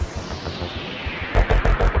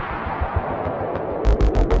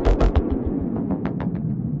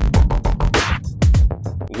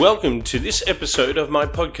Welcome to this episode of my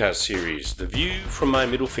podcast series, The View from My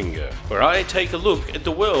Middle Finger, where I take a look at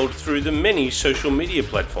the world through the many social media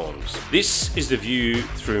platforms. This is the view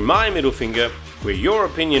through my middle finger, where your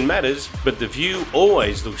opinion matters, but the view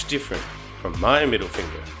always looks different from my middle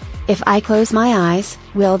finger. If I close my eyes,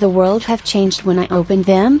 will the world have changed when I open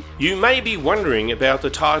them? You may be wondering about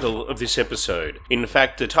the title of this episode. In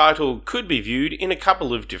fact, the title could be viewed in a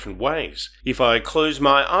couple of different ways. If I close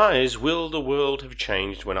my eyes, will the world have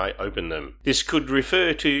changed when I open them? This could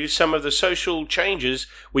refer to some of the social changes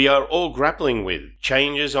we are all grappling with.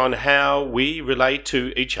 Changes on how we relate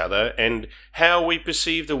to each other and how we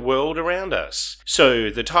perceive the world around us.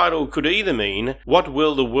 So the title could either mean, what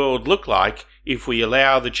will the world look like if we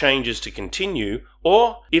allow the changes to continue,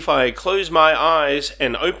 or if I close my eyes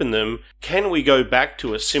and open them, can we go back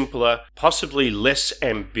to a simpler, possibly less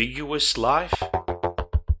ambiguous life?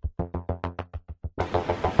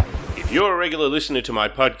 If you're a regular listener to my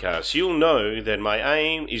podcast, you'll know that my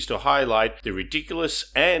aim is to highlight the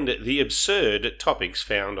ridiculous and the absurd topics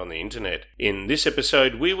found on the internet. In this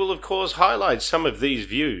episode, we will of course highlight some of these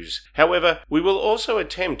views. However, we will also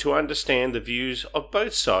attempt to understand the views of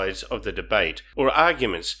both sides of the debate or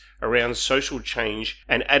arguments around social change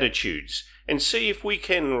and attitudes, and see if we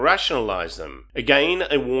can rationalize them. Again,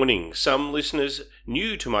 a warning, some listeners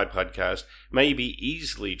new to my podcast may be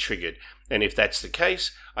easily triggered, and if that's the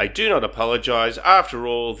case, I do not apologize. After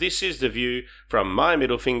all, this is the view from my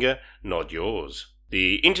middle finger, not yours.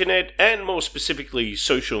 The internet, and more specifically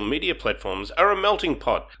social media platforms, are a melting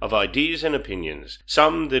pot of ideas and opinions,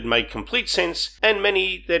 some that make complete sense and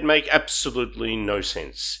many that make absolutely no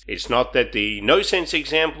sense. It's not that the no-sense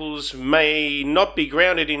examples may not be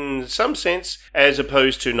grounded in some sense as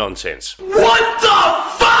opposed to nonsense. What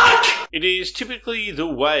the fuck?! It is typically the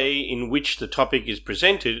way in which the topic is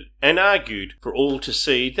presented and argued for all to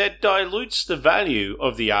see that dilutes the value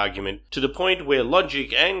of the argument to the point where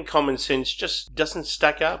logic and common sense just doesn't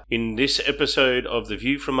stack up. In this episode of The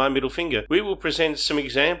View from My Middle Finger, we will present some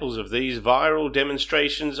examples of these viral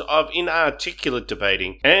demonstrations of inarticulate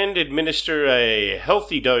debating and administer a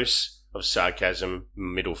healthy dose of sarcasm,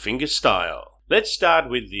 middle finger style. Let's start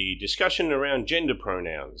with the discussion around gender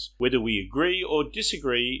pronouns. Whether we agree or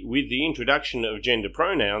disagree with the introduction of gender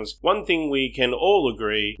pronouns, one thing we can all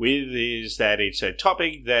agree with is that it's a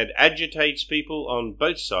topic that agitates people on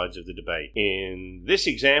both sides of the debate. In this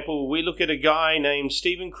example, we look at a guy named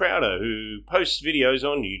Steven Crowder who posts videos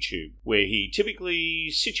on YouTube, where he typically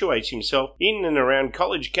situates himself in and around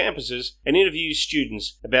college campuses and interviews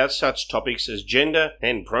students about such topics as gender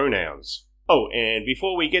and pronouns. Oh, and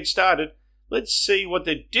before we get started, let's see what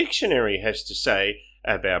the dictionary has to say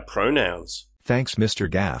about pronouns. Thanks,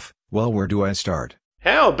 Mr. Gaff. Well, where do I start?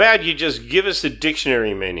 How about you just give us the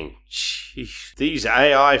dictionary meaning? Jeez, these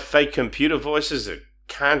AI fake computer voices that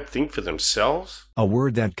can't think for themselves? A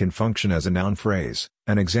word that can function as a noun phrase.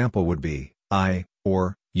 An example would be, I,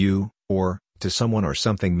 or, you, or, to someone or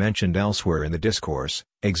something mentioned elsewhere in the discourse.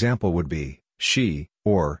 Example would be, she,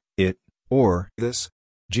 or, it, or, this.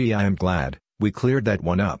 Gee, I am glad we cleared that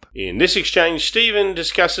one up. In this exchange, Stephen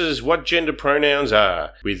discusses what gender pronouns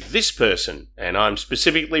are with this person, and I'm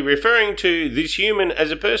specifically referring to this human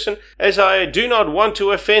as a person, as I do not want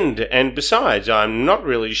to offend, and besides, I'm not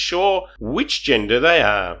really sure which gender they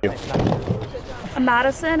are. I'm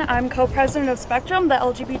Madison. I'm co-president of Spectrum, the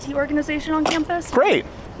LGBT organization on campus. Great.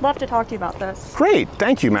 Love to talk to you about this. Great.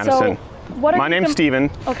 Thank you, Madison. My name's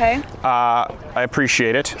Steven. Okay. I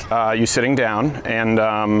appreciate it, you sitting down,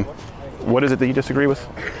 and what is it that you disagree with?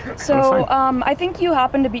 So, I think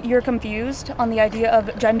you're confused on the idea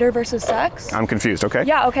of gender versus sex. I'm confused, okay?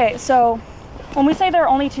 Yeah, okay. So, when we say there are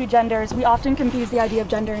only two genders, we often confuse the idea of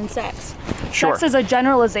gender and sex. Sure. Sex is a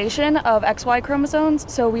generalization of XY chromosomes,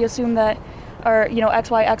 so we assume that, or,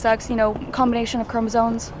 XY, XX, combination of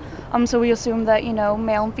chromosomes. So we assume that,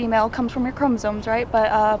 male and female comes from your chromosomes, right?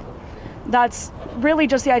 But that's really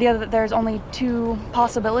just the idea that there's only two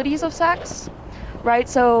possibilities of sex, right?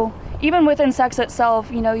 So even within sex itself,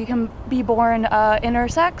 you can be born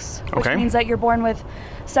intersex, which means that you're born with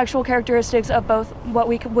sexual characteristics of both what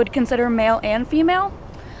we would consider male and female.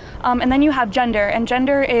 And then you have gender, and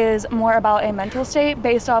gender is more about a mental state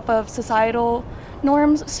based off of societal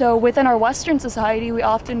norms. So within our Western society, we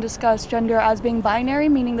often discuss gender as being binary,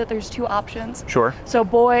 meaning that there's two options. Sure. So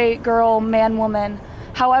boy, girl, man, woman.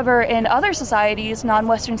 However, in other societies,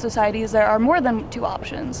 non-Western societies, there are more than 2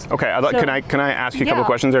 options. Okay, can I ask you a couple Yeah.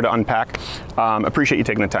 questions there to unpack? Appreciate you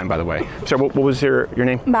taking the time, by the way. So what was your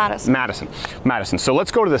name? Madison. Madison. So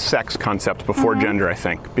let's go to the sex concept before gender, I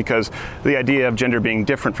think, because the idea of gender being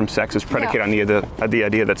different from sex is predicated on the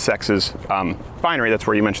idea that sex is binary. That's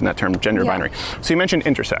where you mentioned that term, gender binary. So you mentioned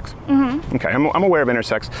intersex. Okay, I'm aware of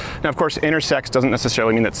intersex. Now, of course, intersex doesn't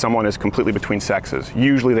necessarily mean that someone is completely between sexes.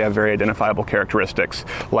 Usually they have very identifiable characteristics,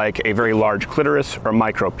 like a very large clitoris or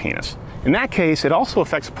micro penis. In that case, it also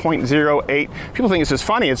affects 0.08. People think this is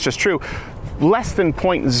funny, it's just true. Less than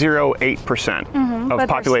 0.08% of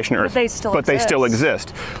population Earth. But they still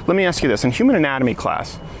exist. Let me ask you this. In human anatomy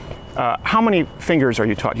class, how many fingers are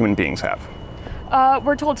you taught human beings have?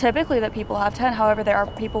 We're told typically that people have 10. However, there are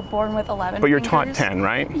people born with 11 But you're fingers. taught 10,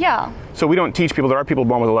 right? Yeah. So we don't teach people there are people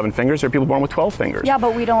born with 11 fingers, there are people born with 12 fingers. Yeah,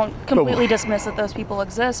 but we don't completely dismiss that those people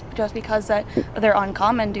exist just because that they're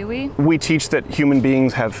uncommon, do we? We teach that human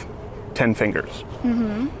beings have 10 fingers.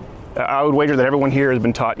 I would wager that everyone here has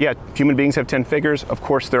been taught, yeah, human beings have 10 fingers. Of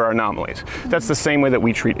course, there are anomalies. That's the same way that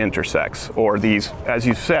we treat intersex, or these, as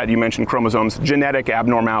you said, you mentioned chromosomes, genetic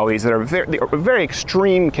abnormalities that are a very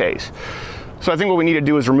extreme case. So I think what we need to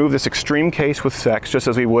do is remove this extreme case with sex, just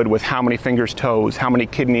as we would with how many fingers, toes, how many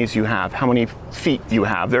kidneys you have, how many feet you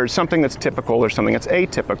have. There's something that's typical, there's something that's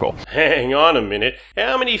atypical. Hang on a minute.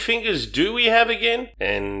 How many fingers do we have again?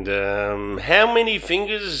 And how many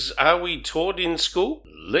fingers are we taught in school?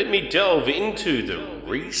 Let me delve into the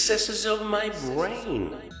recesses of my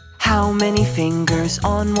brain. How many fingers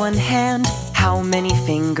on one hand? How many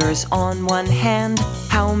fingers on one hand?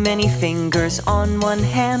 How many fingers on one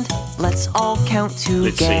hand? Let's all count together.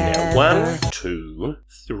 Let's see now. 1, 2,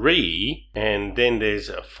 3, and then there's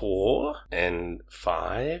a 4 and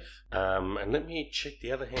 5. And let me check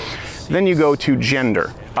the other hand. Then you go to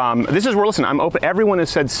gender. This is where, listen, I'm open. Everyone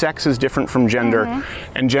has said sex is different from gender,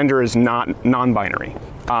 and gender is not non-binary.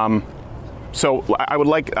 So I would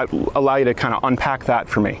allow you to kind of unpack that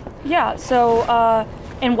for me. Yeah, so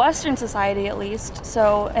in Western society at least,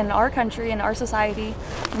 so in our country, in our society,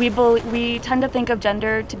 we tend to think of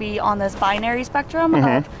gender to be on this binary spectrum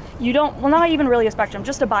of not even really a spectrum,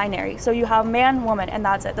 just a binary. So you have man, woman, and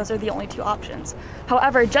that's it. Those are the only 2 options.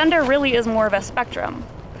 However, gender really is more of a spectrum.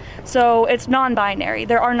 So it's non-binary.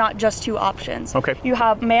 There are not just 2 options. Okay. You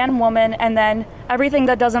have man, woman, and then everything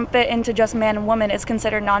that doesn't fit into just man and woman is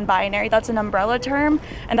considered non-binary. That's an umbrella term,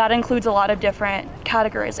 and that includes a lot of different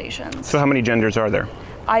categorizations. So how many genders are there?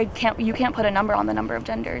 You can't put a number on the number of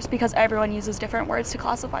genders because everyone uses different words to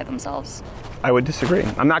classify themselves. I would disagree.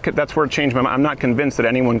 That's where it changed my mind. I'm not convinced that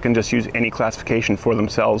anyone can just use any classification for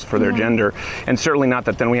themselves for their gender, and certainly not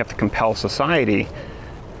that then we have to compel society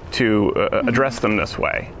to address them this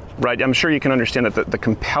way. Right, I'm sure you can understand that the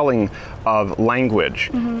compelling of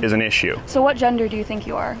language is an issue. So what gender do you think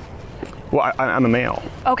you are? Well, I'm a male.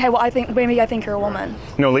 Okay, well I think you're a woman.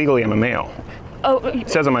 No, legally I'm a male. Oh, It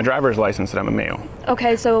says on my driver's license that I'm a male.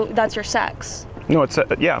 okay, so that's your sex. No, it's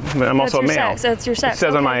I'm also a male. Sex. It's your sex. It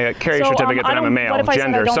says on my carrier certificate that I'm a male. What if I said I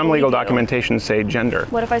Gender. don't Some legal believe you? documentations say gender.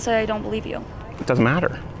 What if I say I don't believe you? It doesn't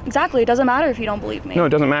matter. Exactly, it doesn't matter if you don't believe me. No, it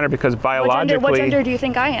doesn't matter because biologically. What gender do you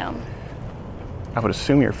think I am? I would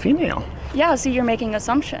assume you're female. Yeah, see, you're making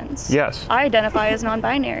assumptions. Yes. I identify as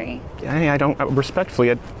non-binary. I don't respectfully.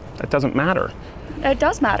 It doesn't matter. It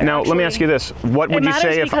does matter. Now, let me actually. ask you this: what would you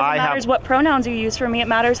say if I It matters have? what pronouns you use for me. It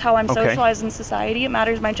matters how I'm Okay. socialized in society. It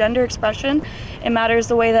matters my gender expression. It matters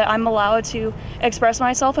the way that I'm allowed to express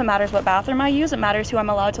myself. It matters what bathroom I use. It matters who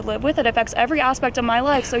I'm allowed to live with. It affects every aspect of my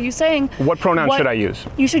life. So you saying What pronoun should I use?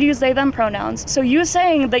 You should use they them pronouns. So you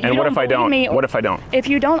saying that you And don't what if I believe don't? me. What if I don't? If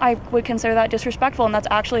you don't, I would consider that disrespectful, and that's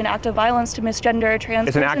actually an act of violence to misgender a trans.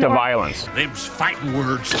 It's an act person of or- violence. Them's fighting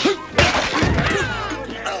words.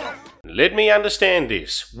 Let me understand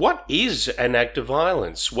this. What is an act of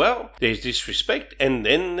violence? Well, there's disrespect and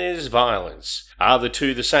then there's violence. Are the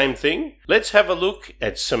 2 the same thing? Let's have a look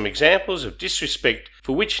at some examples of disrespect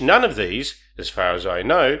for which none of these, as far as I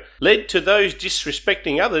know, led to those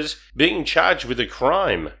disrespecting others being charged with a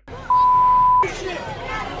crime.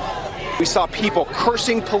 We saw people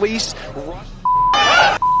cursing police.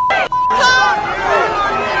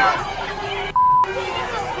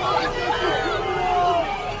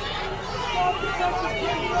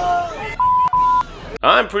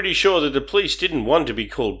 I'm pretty sure that the police didn't want to be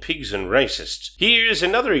called pigs and racists. Here is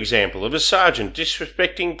another example of a sergeant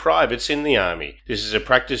disrespecting privates in the army. This is a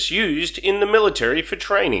practice used in the military for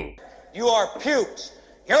training. You are pukes.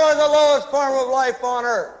 You are the lowest form of life on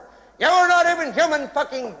earth. You are not even human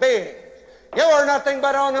fucking beings. You are nothing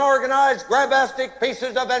but unorganized, grabastic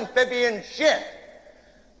pieces of amphibian shit.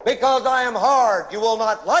 Because I am hard, you will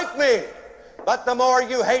not like me. But the more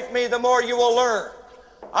you hate me, the more you will learn.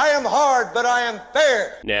 I am hard, but I am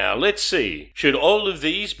fair. Now, let's see. Should all of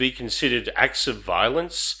these be considered acts of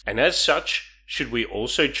violence? And as such, should we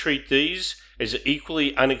also treat these as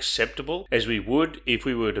equally unacceptable as we would if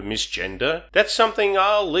we were to misgender? That's something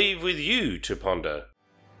I'll leave with you to ponder.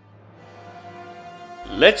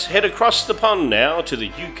 Let's head across the pond now to the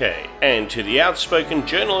UK and to the outspoken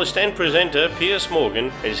journalist and presenter Piers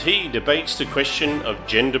Morgan as he debates the question of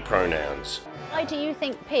gender pronouns. Why do you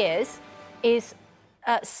think Piers is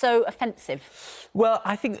so offensive? Well,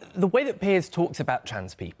 I think the way that Piers talks about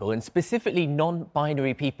trans people, and specifically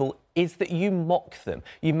non-binary people, is that you mock them,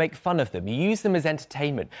 you make fun of them, you use them as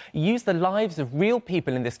entertainment, you use the lives of real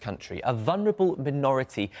people in this country, a vulnerable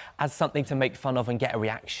minority, as something to make fun of and get a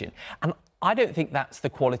reaction. And I don't think that's the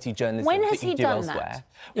quality journalism that you do elsewhere. That?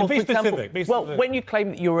 Well, be specific. Well, when you claim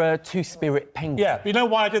that you're a two-spirit penguin. Yeah, but you know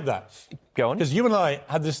why I did that? Go on. Because you and I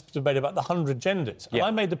had this debate about the 100 genders. And Yeah.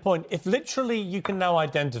 I made the point, if literally you can now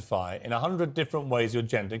identify in 100 different ways your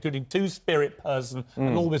gender, including two-spirit person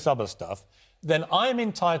and all this other stuff, then I'm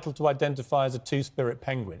entitled to identify as a two-spirit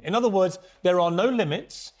penguin. In other words, there are no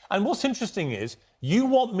limits. And what's interesting is, you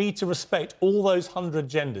want me to respect all those 100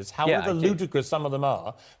 genders, however ludicrous some of them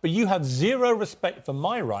are, but you have zero respect for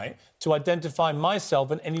my right to identify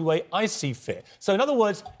myself in any way I see fit. So in other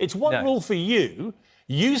words, it's one rule for you.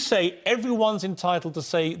 You say everyone's entitled to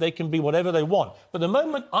say they can be whatever they want. But the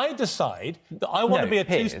moment I decide that I want to be a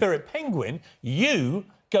two-spirit penguin, you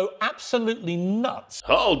go absolutely nuts.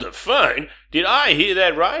 Hold the phone. Did I hear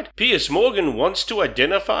that right? Piers Morgan wants to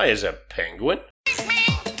identify as a penguin?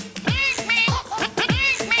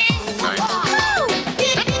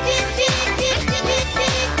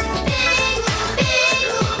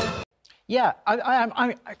 Yeah,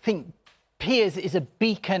 I think Piers is a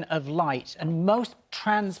beacon of light, and most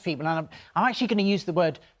trans people, and I'm actually going to use the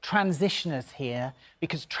word transitioners here,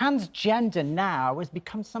 because transgender now has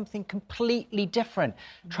become something completely different.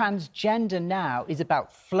 Transgender now is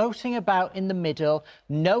about floating about in the middle,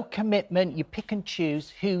 no commitment, you pick and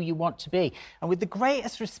choose who you want to be. And with the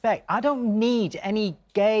greatest respect, I don't need any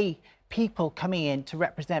gay people coming in to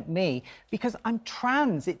represent me because I'm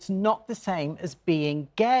trans. It's not the same as being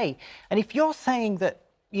gay. And if you're saying that,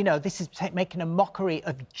 you know, this is making a mockery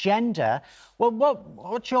of gender, well,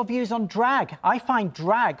 what's your views on drag? I find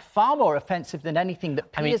drag far more offensive than anything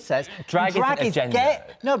that Piers says. Drag isn't a gender. Gay.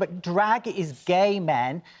 No, but drag is gay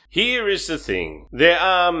men. Here is the thing. There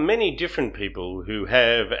are many different people who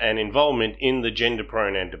have an involvement in the gender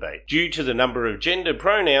pronoun debate. Due to the number of gender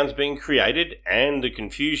pronouns being created and the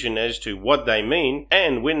confusion as to what they mean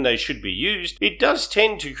and when they should be used, it does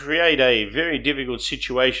tend to create a very difficult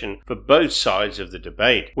situation for both sides of the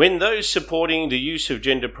debate. When those supporting the use of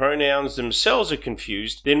gender pronouns themselves are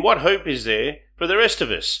confused, then what hope is there for the rest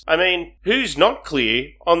of us? I mean, who's not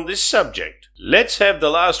clear on this subject? Let's have the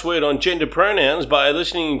last word on gender pronouns by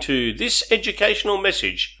listening to this educational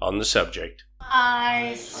message on the subject.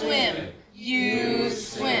 I swim. You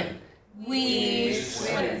swim. We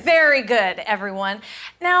swim. Very good, everyone.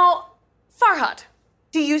 Now, Farhad,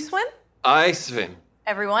 do you swim? I swim.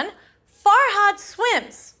 Everyone, Farhad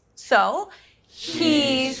swims. So,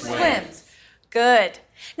 he swims. Good.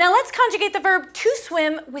 Now let's conjugate the verb to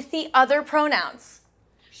swim with the other pronouns.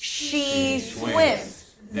 She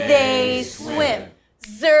swims. They swim.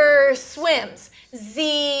 Zer swims.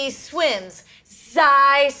 Z swims.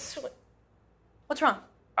 Zai swims. What's wrong?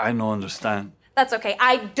 I don't understand. That's okay.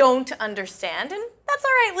 I don't understand, and that's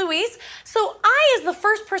all right, Louise. So I is the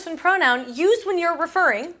first person pronoun used when you're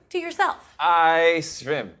referring to yourself. I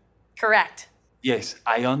swim. Correct. Yes,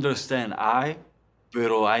 I understand I,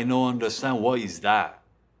 pero I don't understand what is that.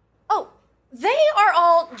 Oh, they are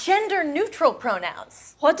all gender-neutral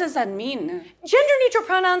pronouns. What does that mean? Gender-neutral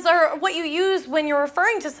pronouns are what you use when you're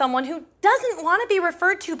referring to someone who doesn't want to be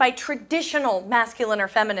referred to by traditional masculine or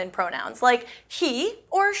feminine pronouns, like he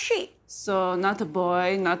or she. So not a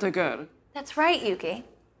boy, not a girl. That's right, Yuki.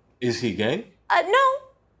 Is he gay? No.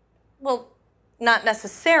 Well, not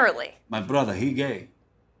necessarily. My brother, he gay.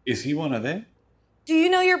 Is he one of them? Do you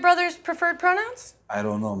know your brother's preferred pronouns? I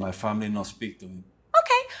don't know. My family not speak to him.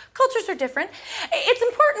 Okay, cultures are different. It's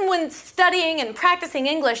important when studying and practicing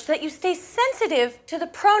English that you stay sensitive to the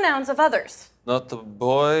pronouns of others. Not a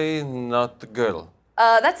boy, not a girl.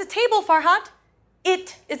 That's a table, Farhad.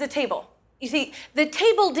 It is a table. You see, the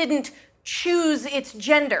table didn't choose its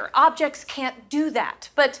gender. Objects can't do that,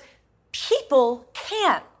 but people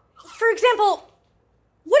can. For example,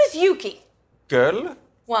 what is Yuki? Girl?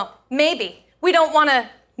 Well, maybe. We don't want to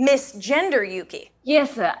misgender Yuki.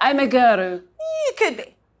 Yes, I'm a girl. You could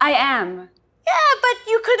be. I am. Yeah, but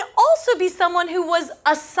you could also be someone who was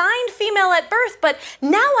assigned female at birth, but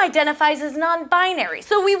now identifies as non-binary.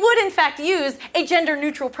 So we would, in fact, use a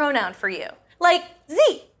gender-neutral pronoun for you, like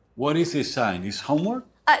Z. What is a sign? Is homework?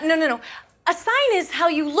 No. A sign is how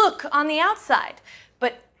you look on the outside,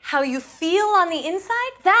 but how you feel on the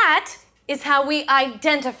inside, that is how we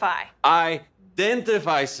identify.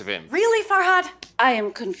 Identify, Svim. Really, Farhad? I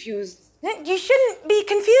am confused. You shouldn't be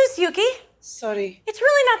confused, Yuki. Sorry. It's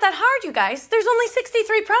really not that hard, you guys. There's only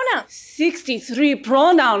 63 pronouns. 63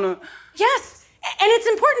 pronoun. Yes, and it's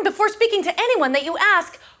important before speaking to anyone that you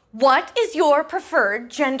ask, what is your preferred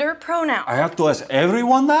gender pronoun? I have to ask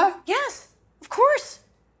everyone that? Yes, of course.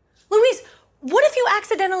 Louise, what if you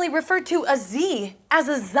accidentally referred to a Z as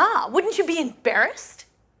a za? Wouldn't you be embarrassed?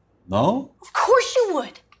 No? Of course you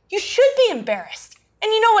would. You should be embarrassed.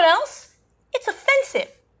 And you know what else? It's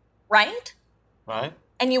offensive, right? Right.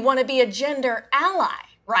 And you want to be a gender ally,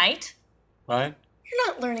 right? Right. You're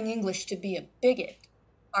not learning English to be a bigot,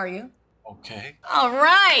 are you? Okay. All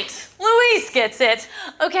right. Louise gets it.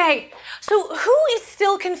 Okay, so who is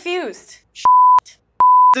still confused?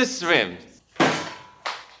 The Svim.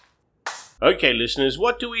 Okay, listeners,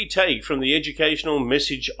 what do we take from the educational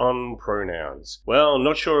message on pronouns? Well,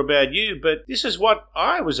 not sure about you, but this is what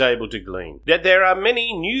I was able to glean. That there are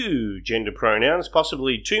many new gender pronouns,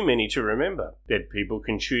 possibly too many to remember. That people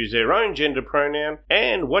can choose their own gender pronoun,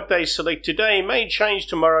 and what they select today may change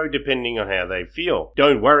tomorrow depending on how they feel.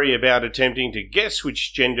 Don't worry about attempting to guess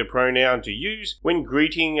which gender pronoun to use when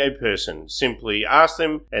greeting a person. Simply ask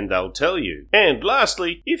them and they'll tell you. And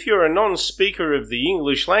lastly, if you're a non-speaker of the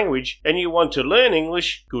English language and you want to learn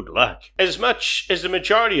English, good luck. As much as the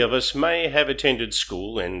majority of us may have attended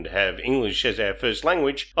school and have English as our first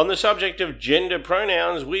language, on the subject of gender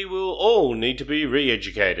pronouns, we will all need to be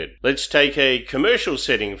re-educated. Let's take a commercial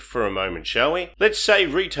setting for a moment, shall we? Let's say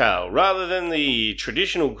retail. Rather than the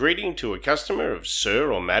traditional greeting to a customer of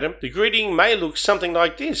sir or madam, the greeting may look something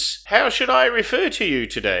like this. How should I refer to you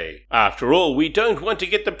today? After all, we don't want to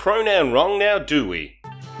get the pronoun wrong now, do we?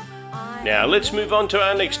 Now let's move on to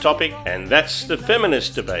our next topic, and that's the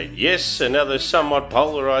feminist debate. Yes, another somewhat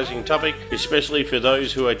polarising topic, especially for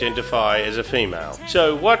those who identify as a female.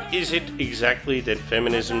 So what is it exactly that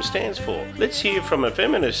feminism stands for? Let's hear from a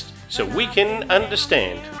feminist so we can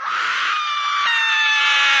understand.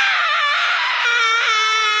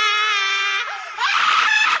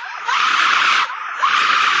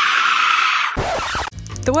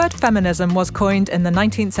 The word feminism was coined in the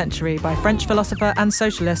 19th century by French philosopher and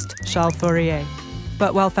socialist Charles Fourier.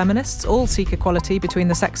 But while feminists all seek equality between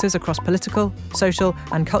the sexes across political, social,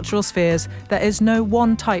 and cultural spheres, there is no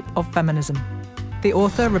one type of feminism. The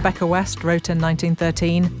author Rebecca West wrote in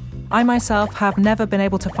 1913, "I myself have never been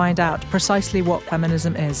able to find out precisely what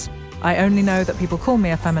feminism is. I only know that people call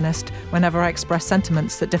me a feminist whenever I express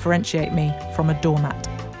sentiments that differentiate me from a doormat."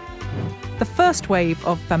 The first wave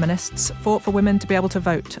of feminists fought for women to be able to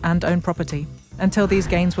vote and own property. Until these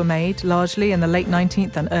gains were made, largely in the late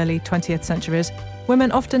 19th and early 20th centuries,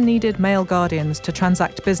 women often needed male guardians to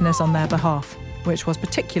transact business on their behalf, which was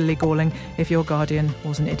particularly galling if your guardian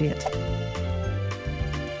was an idiot.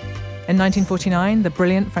 In 1949, the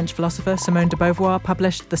brilliant French philosopher Simone de Beauvoir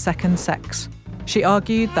published The Second Sex. She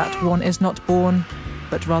argued that one is not born,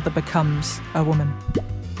 but rather becomes a woman.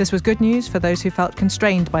 This was good news for those who felt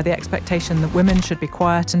constrained by the expectation that women should be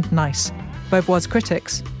quiet and nice. Beauvoir's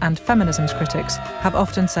critics, and feminism's critics, have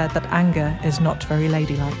often said that anger is not very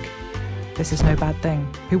ladylike. This is no bad thing.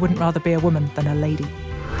 Who wouldn't rather be a woman than a lady?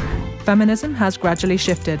 Feminism has gradually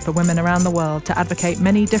shifted for women around the world to advocate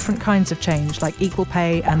many different kinds of change, like equal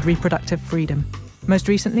pay and reproductive freedom. Most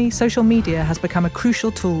recently, social media has become a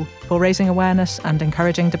crucial tool for raising awareness and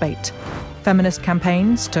encouraging debate. Feminist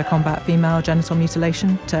campaigns to combat female genital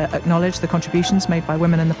mutilation, to acknowledge the contributions made by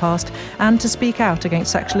women in the past, and to speak out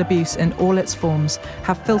against sexual abuse in all its forms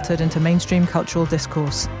have filtered into mainstream cultural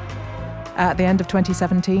discourse. At the end of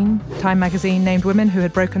 2017, Time magazine named women who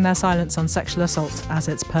had broken their silence on sexual assault as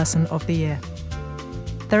its Person of the Year.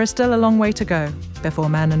 There is still a long way to go before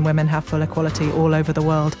men and women have full equality all over the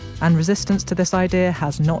world, and resistance to this idea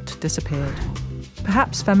has not disappeared.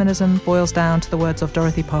 Perhaps feminism boils down to the words of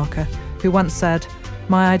Dorothy Parker, who once said,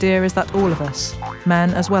 "My idea is that all of us,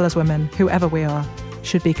 men as well as women, whoever we are,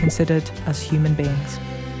 should be considered as human beings."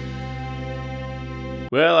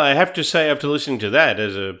 Well, I have to say, after listening to that,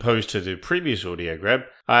 as opposed to the previous audio grab,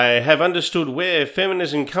 I have understood where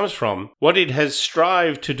feminism comes from, what it has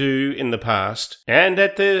strived to do in the past, and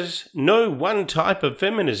that there's no one type of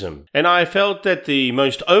feminism. And I felt that the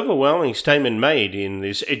most overwhelming statement made in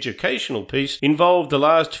this educational piece involved the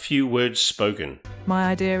last few words spoken. My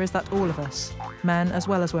idea is that all of us, men as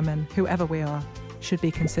well as women, whoever we are, should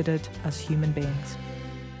be considered as human beings.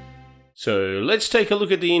 So let's take a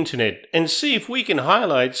look at the internet and see if we can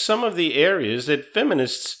highlight some of the areas that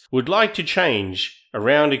feminists would like to change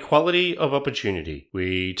around equality of opportunity.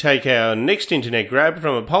 We take our next internet grab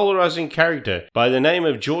from a polarizing character by the name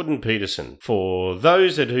of Jordan Peterson. For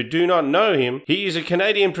those who do not know him, he is a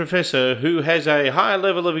Canadian professor who has a high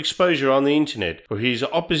level of exposure on the internet for his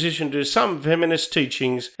opposition to some feminist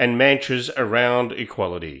teachings and mantras around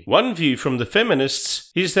equality. One view from the feminists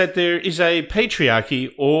is that there is a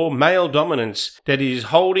patriarchy or male dominance that is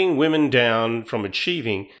holding women down from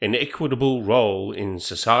achieving an equitable role in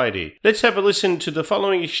society. Let's have a listen to the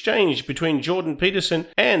following exchange between Jordan Peterson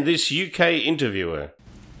and this UK interviewer.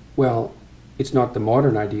 Well, it's not the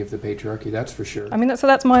modern idea of the patriarchy, that's for sure. I mean,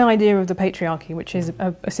 that's my idea of the patriarchy, which is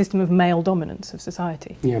a system of male dominance of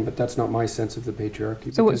society. Yeah, but that's not my sense of the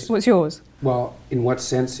patriarchy. So what's yours? Well, in what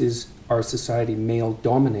sense is our society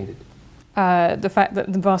male-dominated? The fact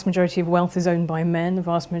that the vast majority of wealth is owned by men, the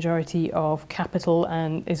vast majority of capital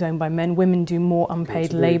is owned by men. Women do more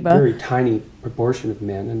unpaid labour. Very tiny proportion of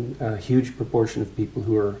men, and a huge proportion of people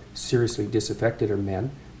who are seriously disaffected are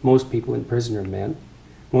men. Most people in prison are men.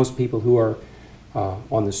 Most people who are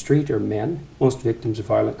on the street are men. Most victims of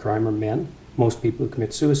violent crime are men. Most people who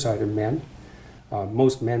commit suicide are men.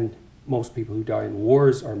 Most people who die in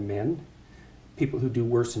wars are men. People who do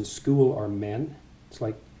worse in school are men. It's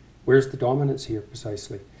like, where's the dominance here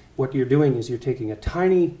precisely? What you're doing is you're taking a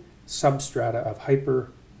tiny substrata of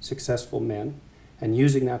hyper-successful men and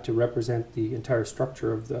using that to represent the entire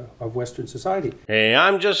structure of Western society. Hey,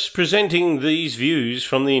 I'm just presenting these views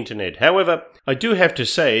from the internet. However, I do have to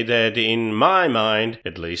say that in my mind,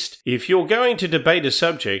 at least, if you're going to debate a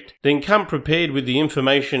subject, then come prepared with the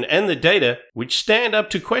information and the data which stand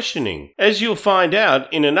up to questioning, as you'll find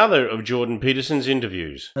out in another of Jordan Peterson's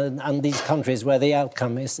interviews. And these countries where the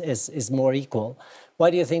outcome is more equal, why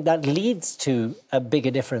do you think that leads to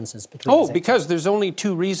bigger differences between the sexes? Because there's only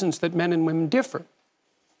two reasons that men and women differ.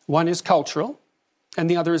 One is cultural, and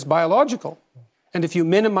the other is biological. And if you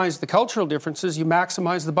minimize the cultural differences, you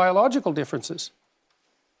maximize the biological differences.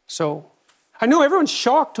 So, I know everyone's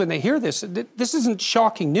shocked when they hear this. This isn't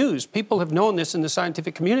shocking news. People have known this in the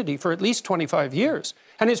scientific community for at least 25 years.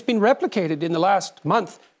 And it's been replicated in the last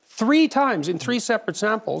month 3 times in 3 separate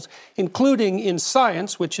samples, including in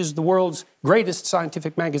Science, which is the world's greatest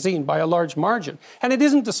scientific magazine by a large margin. And it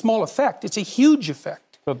isn't a small effect, it's a huge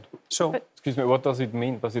effect. Excuse me, what does it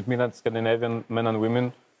mean? Does it mean that Scandinavian men and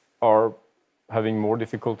women are having more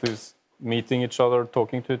difficulties meeting each other,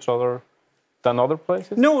 talking to each other than other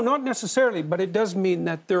places? No, not necessarily, but it does mean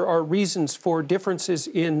that there are reasons for differences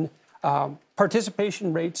in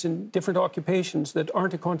participation rates in different occupations that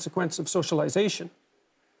aren't a consequence of socialization.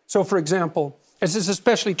 So, for example, this is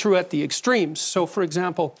especially true at the extremes. So, for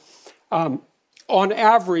example, on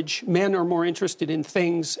average, men are more interested in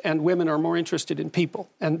things and women are more interested in people.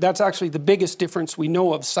 And that's actually the biggest difference we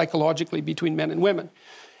know of psychologically between men and women.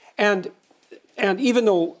 And even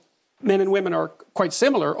though men and women are quite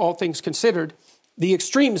similar, all things considered, the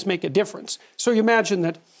extremes make a difference. So you imagine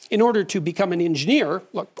that in order to become an engineer,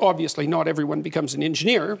 look, obviously not everyone becomes an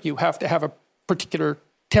engineer. You have to have a particular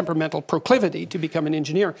temperamental proclivity to become an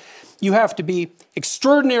engineer. You have to be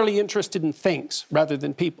extraordinarily interested in things rather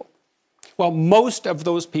than people. Well, most of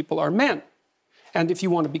those people are men. And if you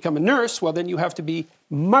want to become a nurse, well, then you have to be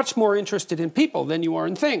much more interested in people than you are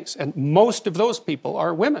in things. And most of those people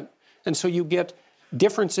are women. And so you get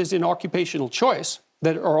differences in occupational choice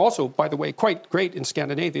that are also, by the way, quite great in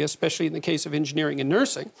Scandinavia, especially in the case of engineering and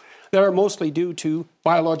nursing, that are mostly due to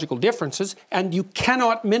biological differences, and you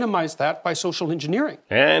cannot minimize that by social engineering.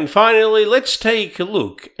 And finally, let's take a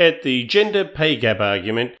look at the gender pay gap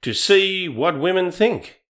argument to see what women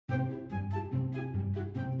think.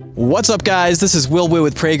 What's up, guys? This is Will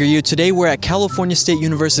with PragerU. Today we're at California State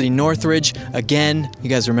University Northridge. Again, you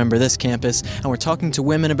guys remember this campus. And we're talking to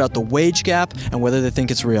women about the wage gap and whether they think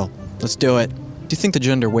it's real. Let's do it. Do you think the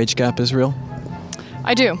gender wage gap is real?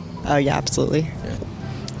 I do. Oh, yeah, absolutely. Yeah.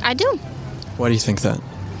 I do. Why do you think that?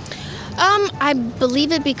 I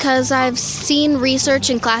believe it because I've seen research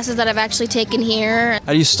in classes that I've actually taken here.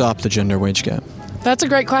 How do you stop the gender wage gap? That's a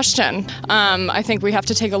great question. I think we have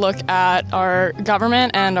to take a look at our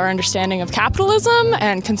government and our understanding of capitalism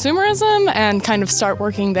and consumerism and kind of start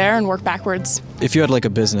working there and work backwards. If you had like a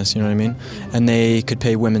business, you know what I mean, and they could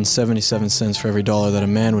pay women 77 cents for every dollar that a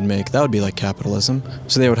man would make, that would be like capitalism.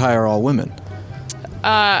 So they would hire all women.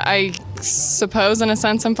 I suppose in a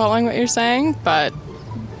sense I'm following what you're saying, but...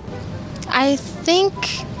 I think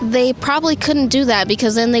they probably couldn't do that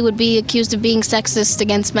because then they would be accused of being sexist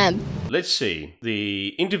against men. Let's see.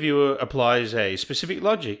 The interviewer applies a specific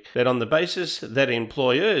logic that on the basis that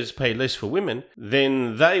employers pay less for women,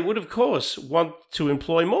 then they would of course want to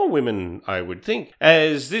employ more women, I would think,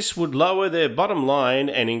 as this would lower their bottom line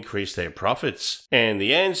and increase their profits. And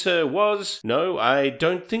the answer was, no, I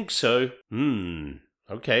don't think so.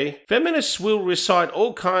 Okay. Feminists will recite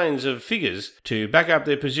all kinds of figures to back up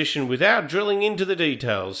their position without drilling into the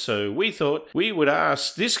details, so we thought we would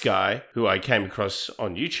ask this guy, who I came across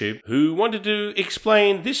on YouTube, who wanted to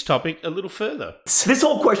explain this topic a little further. This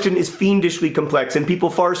whole question is fiendishly complex, and people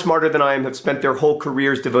far smarter than I am have spent their whole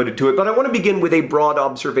careers devoted to it, but I want to begin with a broad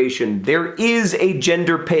observation. There is a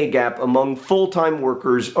gender pay gap among full-time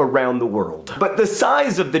workers around the world. But the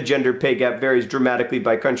size of the gender pay gap varies dramatically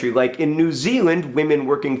by country. Like in New Zealand, women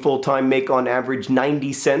working full-time make on average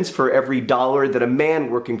 90 cents for every dollar that a man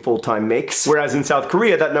working full-time makes, whereas in South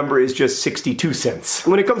Korea that number is just 62 cents.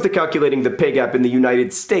 When it comes to calculating the pay gap in the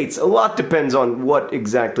United States, a lot depends on what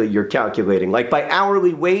exactly you're calculating. Like by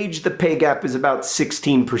hourly wage, the pay gap is about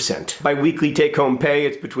 16%. By weekly take-home pay,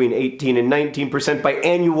 it's between 18 and 19%. By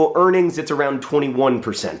annual earnings, it's around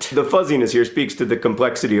 21%. The fuzziness here speaks to the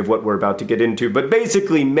complexity of what we're about to get into, but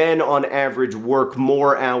basically men on average work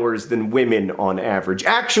more hours than women on average.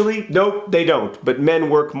 Actually, no, they don't, but men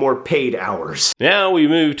work more paid hours. Now we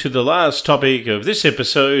move to the last topic of this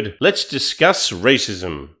episode. Let's discuss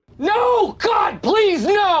racism. No! God, please,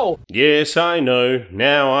 no! Yes, I know.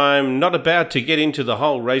 Now, I'm not about to get into the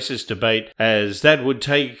whole racist debate, as that would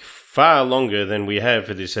take far longer than we have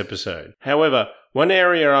for this episode. However, one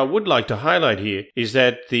area I would like to highlight here is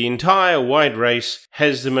that the entire white race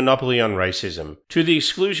has the monopoly on racism, to the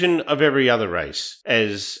exclusion of every other race,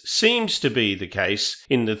 as seems to be the case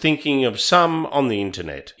in the thinking of some on the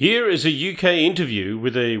internet. Here is a UK interview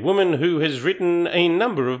with a woman who has written a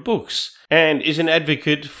number of books and is an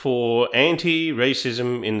advocate for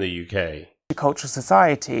anti-racism in the UK. Cultural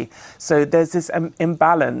society, so there's this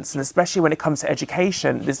imbalance, and especially when it comes to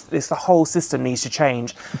education, the whole system needs to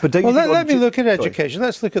change. But let me look at education.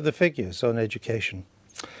 Let's look at the figures on education.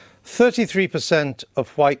 33% of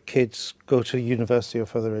white kids go to university or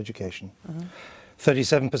further education.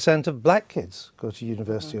 37% of black kids go to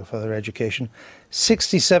university or further education.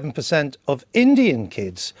 67% of Indian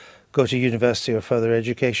kids go to university or further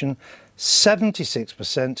education.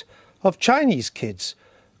 76% of Chinese kids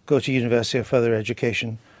go to university or further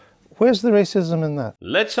education. Where's the racism in that?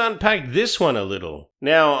 Let's unpack this one a little.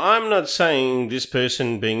 Now, I'm not saying this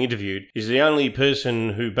person being interviewed is the only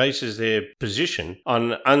person who bases their position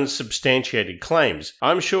on unsubstantiated claims.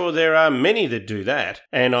 I'm sure there are many that do that,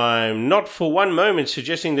 and I'm not for one moment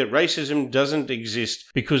suggesting that racism doesn't exist,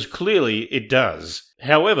 because clearly it does.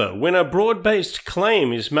 However, when a broad-based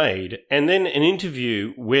claim is made and then an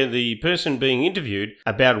interview where the person being interviewed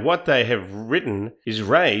about what they have written is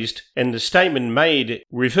raised and the statement made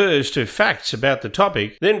refers to facts about the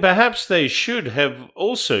topic, then perhaps they should have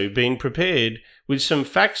also been prepared with some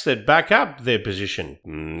facts that back up their position.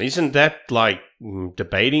 Isn't that like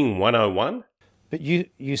debating 101? But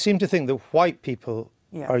you seem to think that white people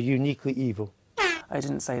are uniquely evil. I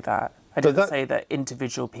didn't say that. I didn't say that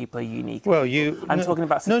individual people are unique. Well, I'm talking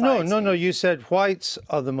about society. No. You said whites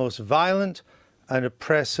are the most violent and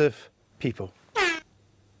oppressive people.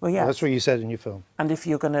 Well, yeah. That's what you said in your film. And if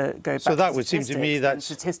you're going to go back so that to would seem to me that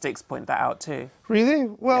statistics point that out too. Really?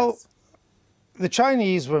 Well, the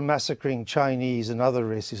Chinese were massacring Chinese and other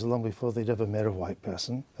races long before they'd ever met a white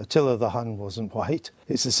person. Attila the Hun wasn't white.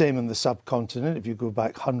 It's the same in the subcontinent if you go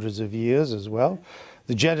back hundreds of years as well.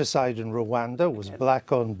 The genocide in Rwanda was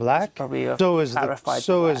black on black. So is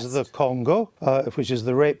the Congo, which is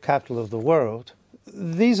the rape capital of the world.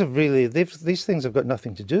 These things have got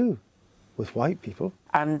nothing to do with white people.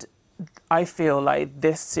 And I feel like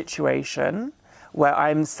this situation where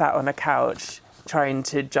I'm sat on a couch trying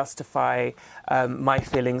to justify my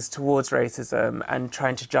feelings towards racism and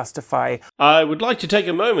trying to justify... I would like to take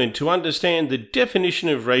a moment to understand the definition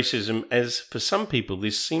of racism, as for some people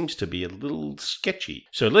this seems to be a little sketchy.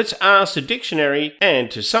 So let's ask the dictionary, and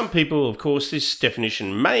to some people, of course, this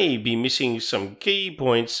definition may be missing some key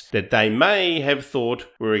points that they may have thought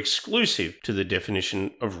were exclusive to the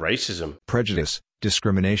definition of racism. Prejudice,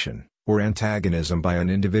 discrimination, or antagonism by an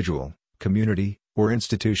individual, community, or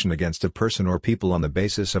institution against a person or people on the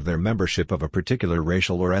basis of their membership of a particular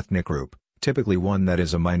racial or ethnic group, typically one that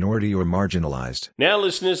is a minority or marginalized. Now,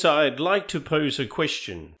 listeners, I'd like to pose a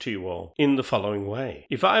question to you all in the following way.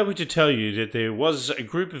 If I were to tell you that there was a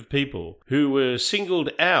group of people who were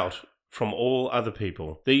singled out from all other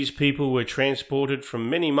people, these people were transported from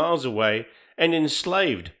many miles away and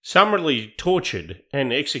enslaved, summarily tortured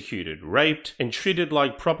and executed, raped and treated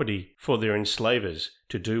like property for their enslavers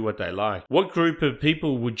to do what they like. What group of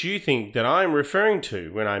people would you think that I'm referring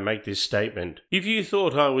to when I make this statement? If you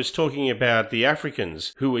thought I was talking about the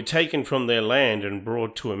Africans who were taken from their land and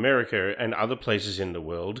brought to America and other places in the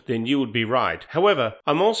world, then you would be right. However,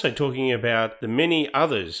 I'm also talking about the many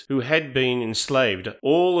others who had been enslaved.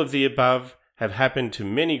 All of the above have happened to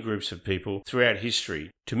many groups of people throughout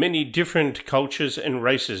history, to many different cultures and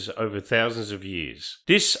races over thousands of years.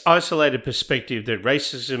 This isolated perspective that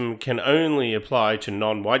racism can only apply to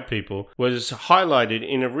non-white people was highlighted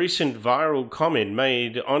in a recent viral comment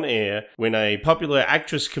made on air when a popular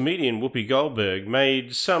actress comedian Whoopi Goldberg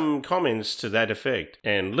made some comments to that effect,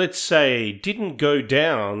 and let's say didn't go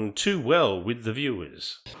down too well with the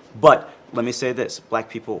viewers. But let me say this,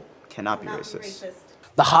 black people cannot be racist.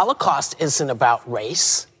 The Holocaust isn't about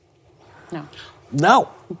race. No,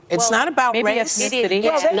 it's not about race. Ethnicity.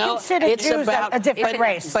 Well, they consider it's Jews about a different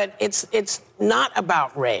race. But it's not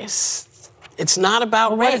about race. It's not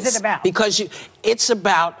about Well, race. what is it about? Because it's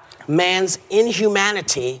about man's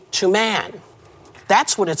inhumanity to man.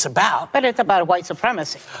 That's what it's about. But it's about white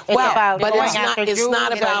supremacy. It's about but going it's after not. It's Jews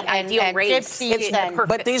not about and gypsies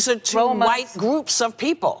but these are two Romans. white groups of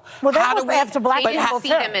people. Well, they How go do we after black but people how-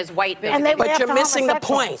 too. And they go But after you're missing the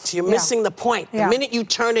homosexuals. point. You're Yeah. missing the point. Yeah. The minute you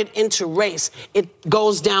turn it into race, it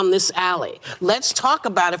goes down this alley. Let's talk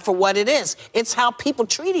about it for what it is. It's how people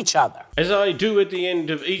treat each other. As I do at the end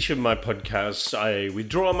of each of my podcasts, I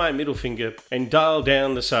withdraw my middle finger and dial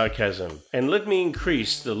down the sarcasm, and let me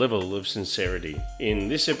increase the level of sincerity. In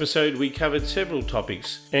this episode, we covered several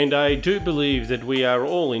topics, and I do believe that we are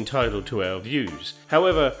all entitled to our views.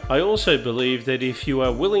 However, I also believe that if you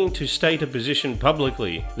are willing to state a position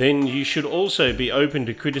publicly, then you should also be open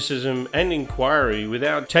to criticism and inquiry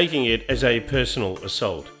without taking it as a personal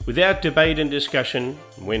assault. Without debate and discussion,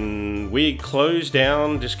 when we close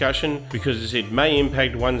down discussion because it may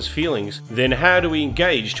impact one's feelings, then how do we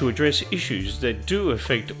engage to address issues that do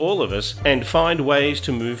affect all of us and find ways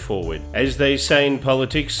to move forward? As they say in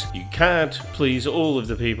politics, you can't please all of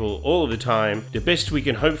the people all of the time. The best we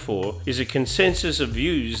can hope for is a consensus of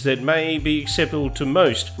views that may be acceptable to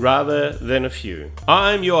most rather than a few.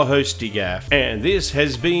 I'm your host, DGAF, and this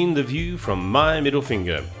has been The View from My Middle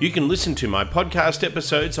Finger. You can listen to my podcast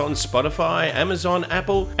episodes on Spotify, Amazon,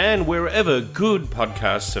 Apple, and wherever good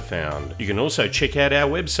podcasts are found. You can also check out our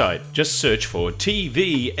website. Just search for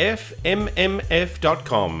tvfmmf.com.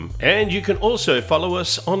 And you can also follow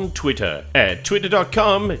us on Twitter at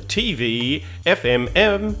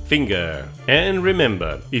twitter.com/tvfmmfinger. And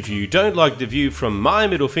remember, if you don't like The View from My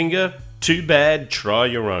Middle Finger, too bad, try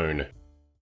your own.